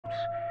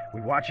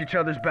We watch each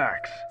other's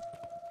backs.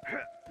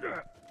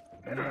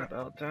 Yeah,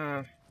 about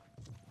time.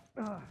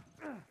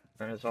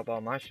 And it's up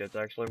all my shit's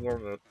actually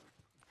worth it.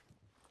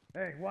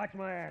 Hey, watch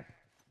my ass.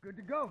 Good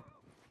to go.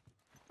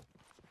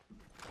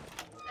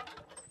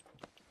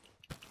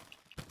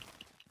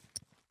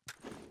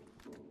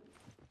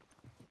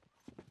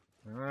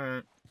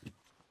 Alright.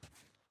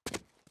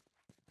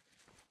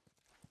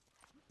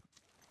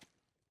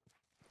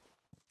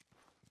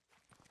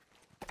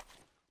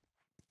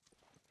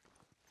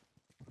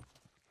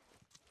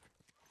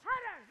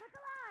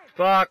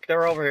 Fuck,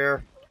 they're over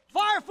here.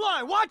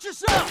 Firefly, watch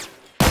yourself!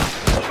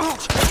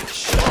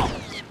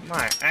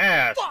 My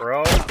ass,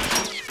 bro.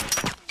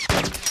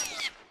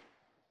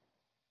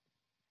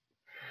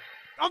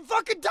 I'm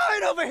fucking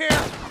dying over here!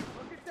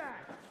 Look at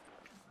that.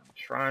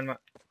 Trying my...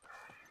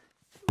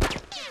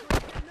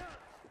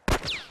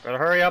 Gotta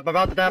hurry up, I'm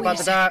about to die, about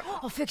to die.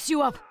 I'll fix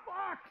you up.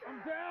 Fuck, I'm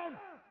down.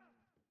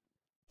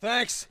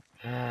 Thanks.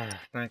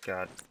 Thank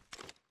God.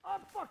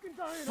 I'm fucking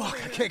dying.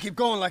 Fuck, I can't keep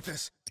going like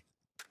this.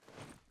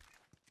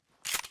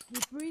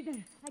 Keep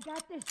breathing. I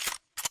got this.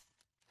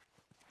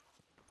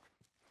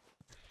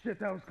 Shit,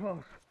 that was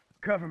close.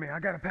 Cover me, I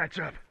gotta patch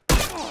up.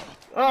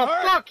 Oh,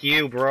 fuck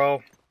you,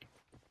 bro.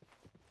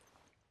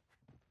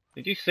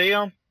 Did you see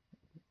him?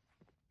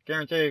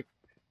 Guarantee.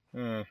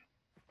 Over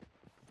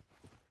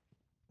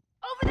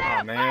there!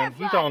 Oh, man.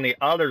 Firefly! He's on the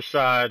other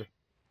side.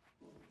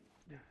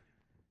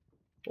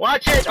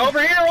 Watch it!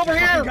 Over here! Over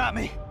here! Fucking got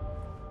me.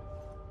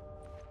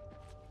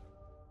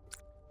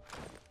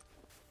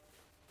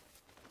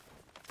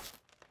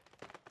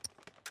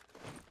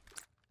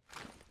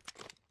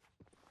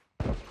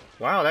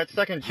 Wow, that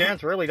second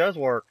chance really does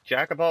work.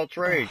 Jack of all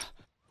trades.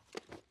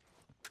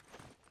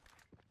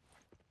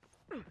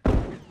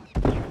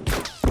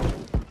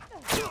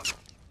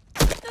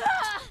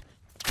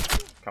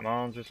 Come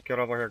on, just get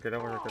over here, get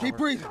over here, get Keep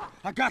over here. breathing.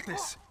 I got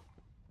this.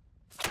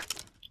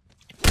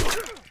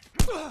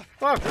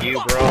 Fuck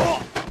you, bro.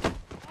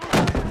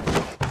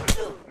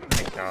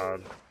 Thank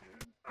God.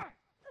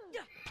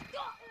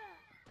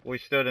 We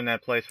stood in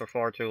that place for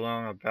far too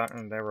long,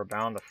 and they were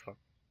bound to fuck.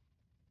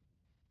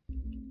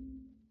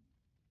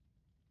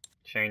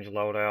 Change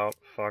loadout.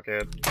 Fuck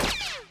it.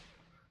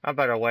 I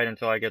better wait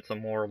until I get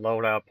some more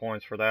loadout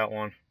points for that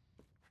one.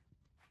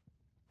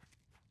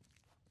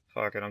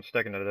 Fuck it, I'm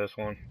sticking to this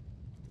one.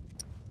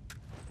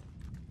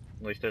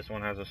 At least this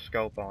one has a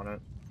scope on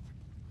it.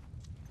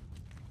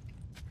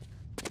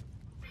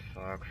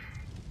 Fuck.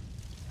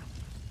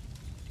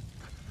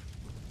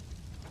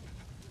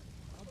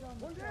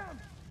 One down.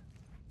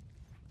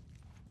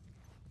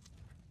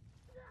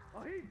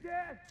 Oh, he's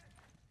dead.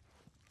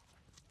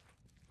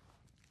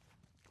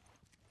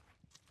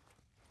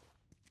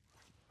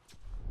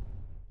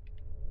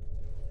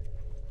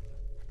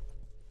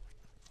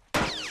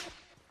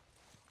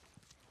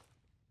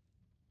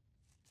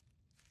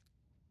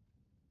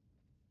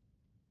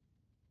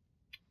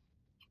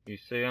 You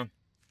see him?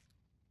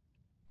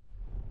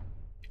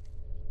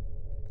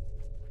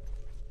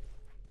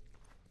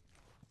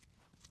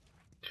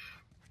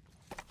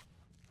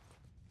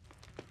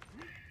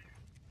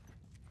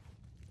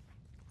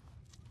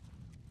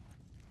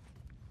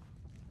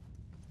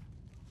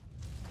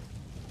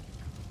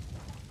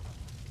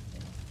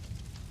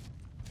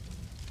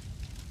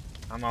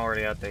 I'm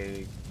already at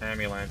the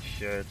ambulance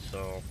shit,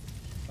 so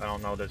I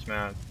don't know this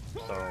map,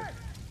 so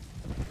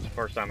it's the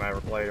first time I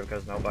ever played it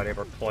because nobody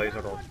ever plays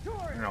it, or,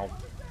 you know,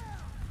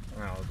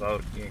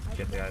 vote, you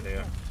get the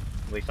idea.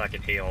 At least I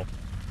can heal.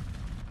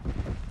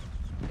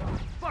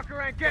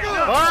 Fucker ain't getting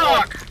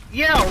up. Fuck!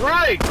 Yeah,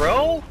 right,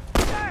 bro!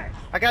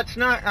 I got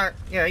sniped.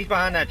 Yeah, he's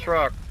behind that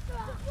truck.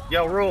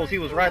 Yo, Rules, he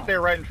was right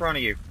there, right in front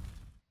of you.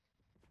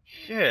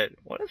 Shit,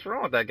 what is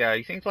wrong with that guy?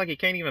 He seems like he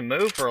can't even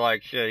move for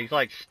like shit. He's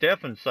like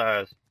stiff in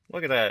size.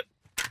 Look at that.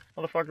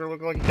 Motherfucker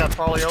looks like he got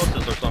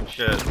poliosis or some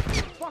shit.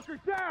 Fucker's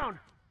down.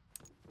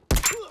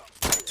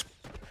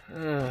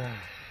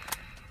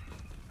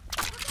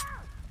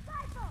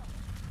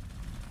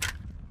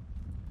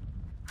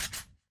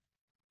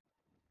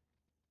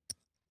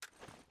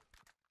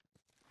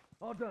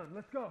 All done,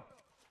 let's go.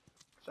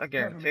 I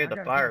guarantee the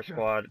fire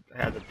squad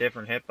has a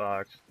different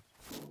hitbox.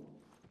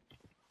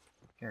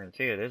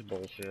 Guarantee it is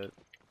bullshit.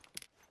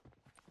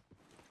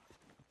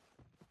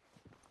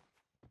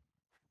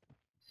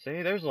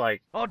 See, there's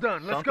like all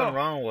done, let's something go.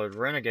 wrong with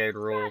Renegade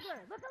Rules.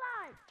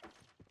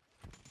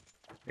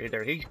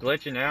 Either he's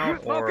glitching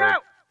out or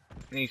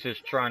he's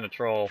just trying to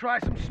troll. Try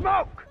some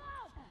smoke.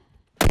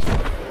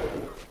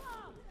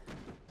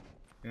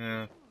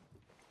 Yeah.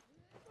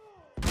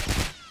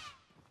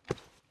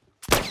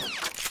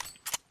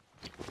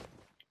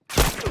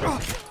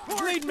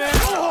 Bleed, man.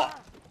 Oh,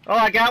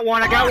 I got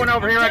one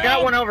over here. I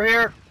got one over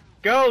here.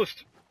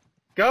 Ghost.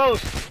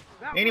 Ghost.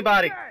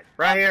 Anybody.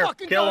 Right here.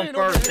 Kill him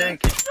first, then.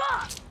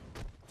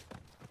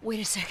 Wait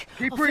a sec.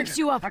 Keep I'll breathing. fix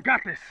you up. I got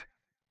this.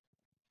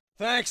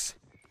 Thanks.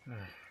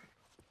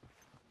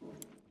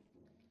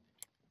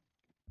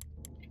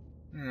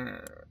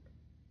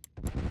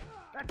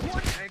 That's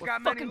one. Ain't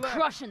got many fucking left.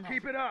 crushing them.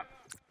 Keep it up.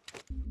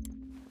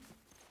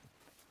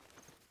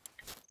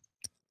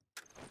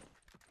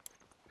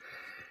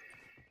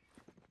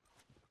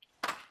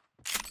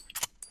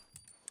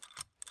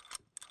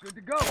 Good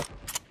to go.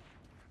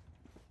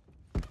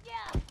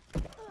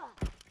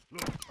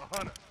 Look, a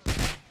hunter.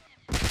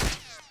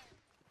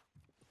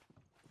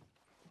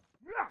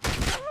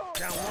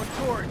 Down one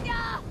torch.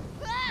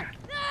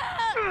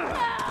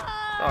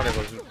 Thought it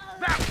was.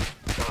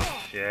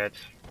 Shit.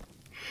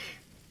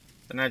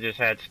 And I just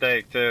had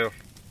steak too.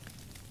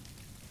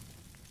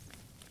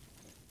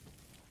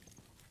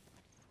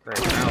 Great,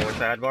 now I wish I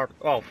had bar.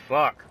 Oh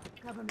fuck.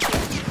 Cover me.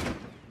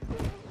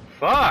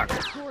 Fuck!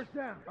 Torch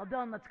down. All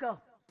done, let's go.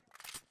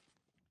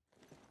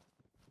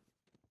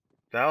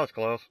 That was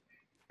close.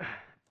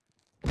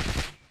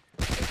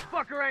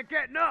 Fucker ain't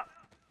getting up.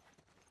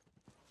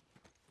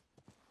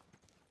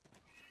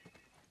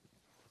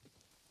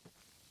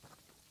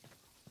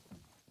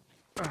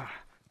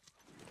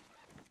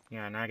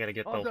 Yeah, now I gotta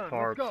get All those done.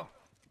 parts. Let's go.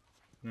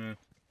 Hmm.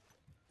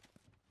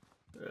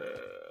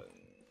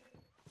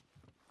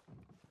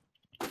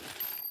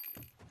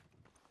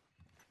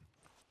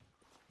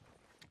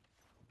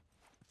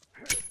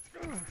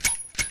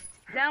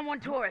 Down one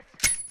tourist.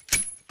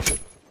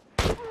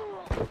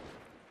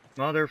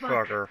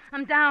 Motherfucker.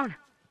 I'm down.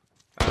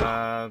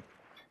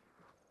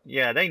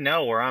 Yeah, they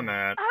know where I'm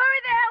at.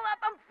 Hurry the hell up!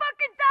 I'm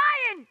fucking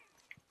dying!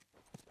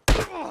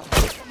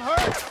 I'm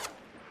hurt.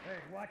 Hey,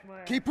 watch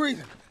my ass. Keep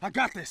breathing. I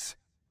got this.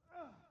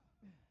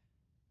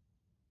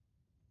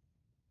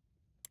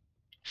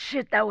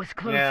 Shit, that was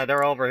close. Yeah,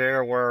 they're over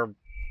here where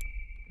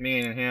me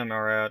and him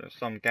are at.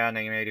 Some guy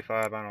named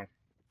 85, I don't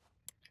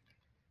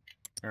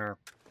know. Or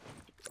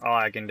all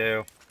I can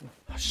do.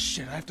 Oh,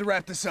 shit, I have to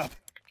wrap this up.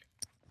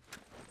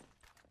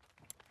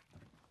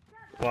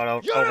 What,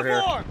 over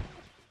here? Uniform!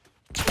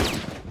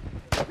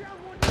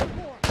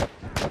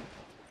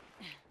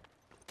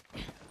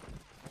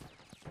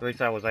 At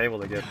least I was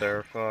able to get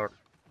there, fuck.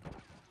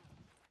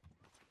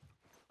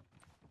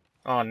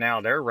 Oh,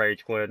 now they're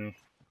rage quitting.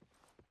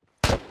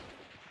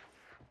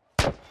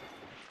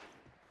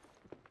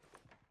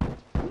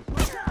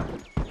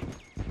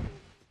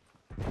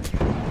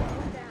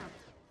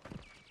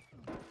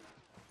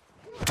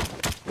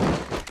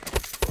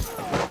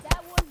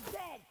 That one's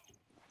dead.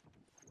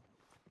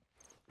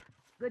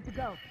 Good to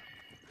go.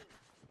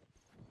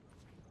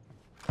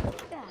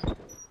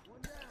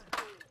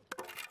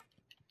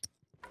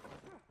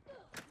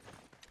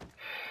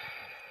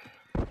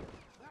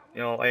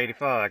 Yo,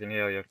 85, I can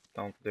heal you.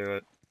 Don't do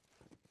it.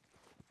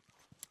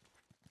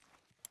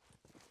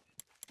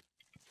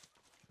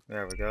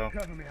 There we go.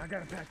 Cover me. I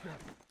gotta patch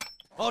up.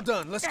 All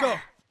done. Let's go.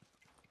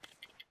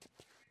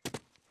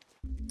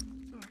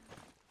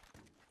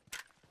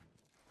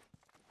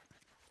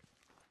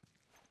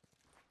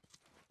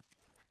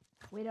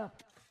 Wait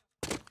up.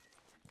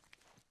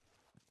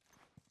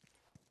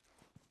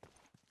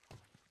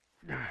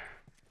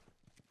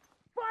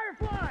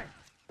 Firefly!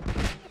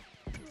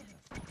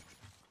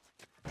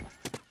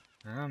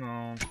 Come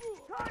on.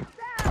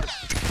 Touchdown!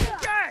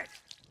 Dead!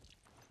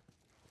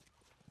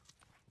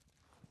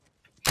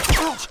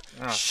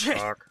 Oh, Shit.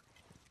 fuck.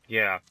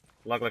 Yeah.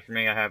 Luckily for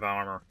me, I have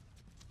armor.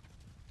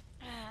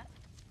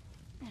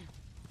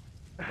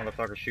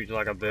 Motherfucker shoots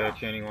like a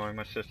bitch anyway.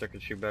 My sister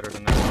could shoot better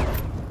than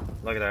that.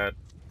 Look at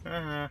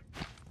that.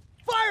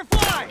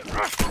 Firefly!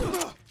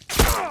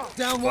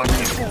 Down one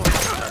uniform.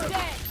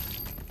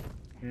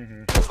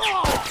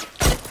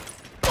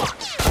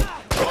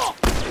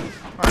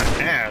 What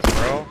an ass,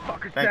 bro.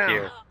 Fucker's Thank down.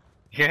 you.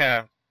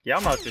 Yeah.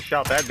 Y'all must have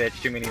shot that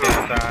bitch too many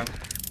damn times.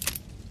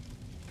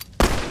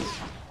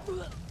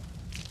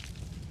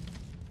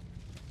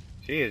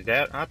 She is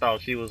dead. I thought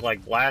she was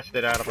like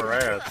blasted out of her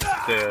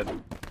ass. Dead.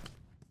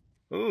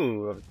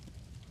 Ooh, a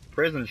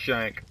prison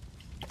shank.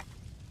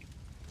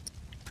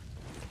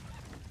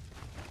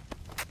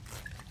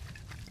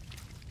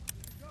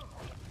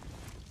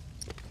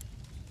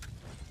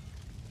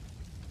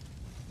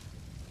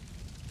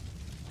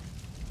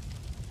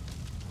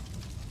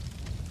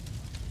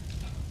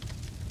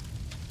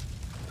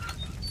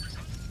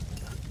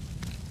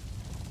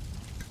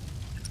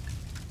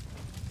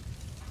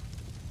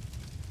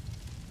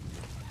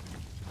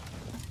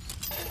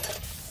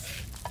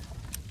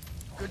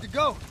 Good to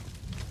go.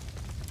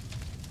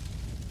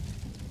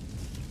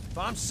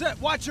 I'm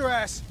set. Watch your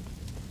ass.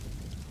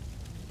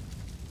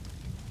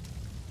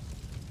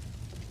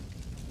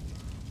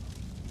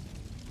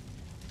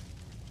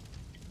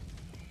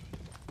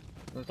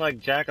 It's like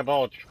jack of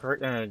all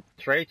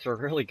traits are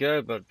really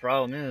good, but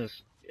problem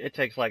is, it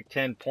takes like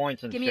 10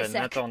 points and Give me shit, a and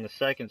sec. that's on the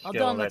second All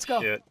skill done, of that let's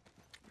go. shit.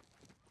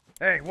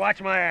 Hey,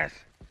 watch my ass.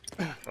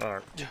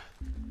 Fuck.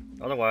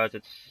 Otherwise,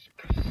 it's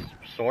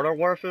sort of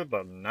worth it,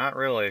 but not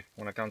really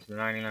when it comes to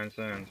 99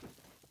 cents.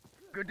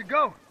 Good to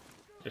go.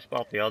 Just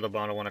bought the other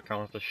bundle when it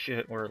comes to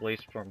shit, or at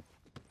least from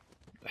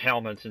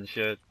helmets and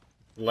shit.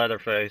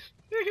 Leatherface.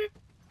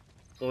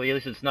 So at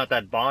least it's not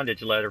that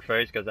bondage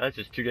Leatherface, because that's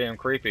just too damn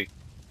creepy.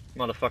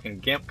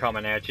 Motherfucking gimp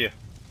coming at you.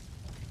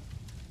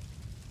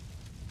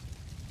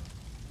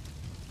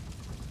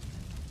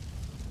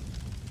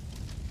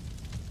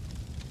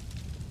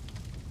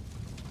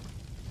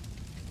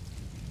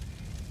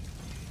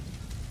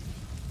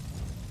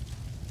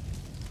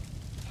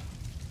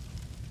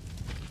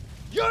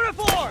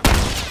 Uniform!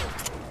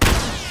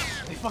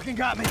 They fucking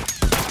got me.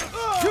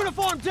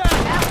 Uniform down!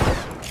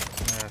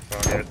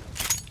 Fuck it.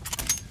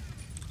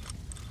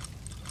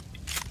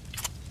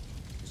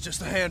 It's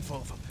just a handful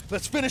of them.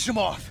 Let's finish them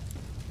off.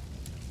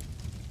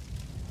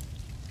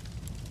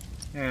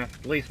 Yeah,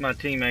 at least my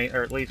teammate,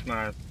 or at least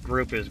my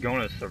group is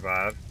gonna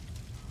survive.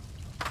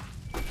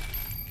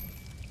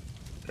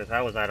 Because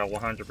I was at a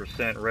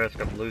 100% risk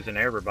of losing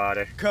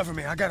everybody. Cover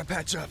me, I gotta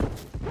patch up.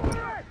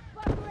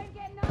 Fucker ain't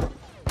getting up.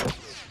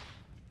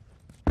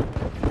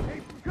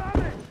 Keep them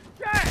coming!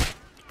 Jack!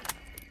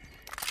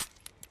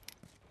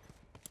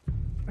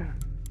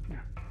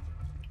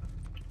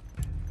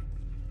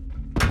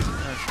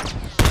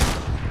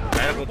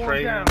 Medical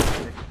trade. Down.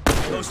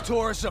 Those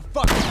tourists are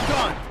fucking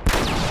done.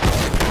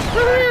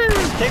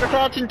 Take a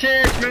thoughts and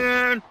takes,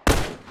 man!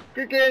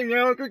 Good game,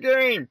 yo, good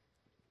game!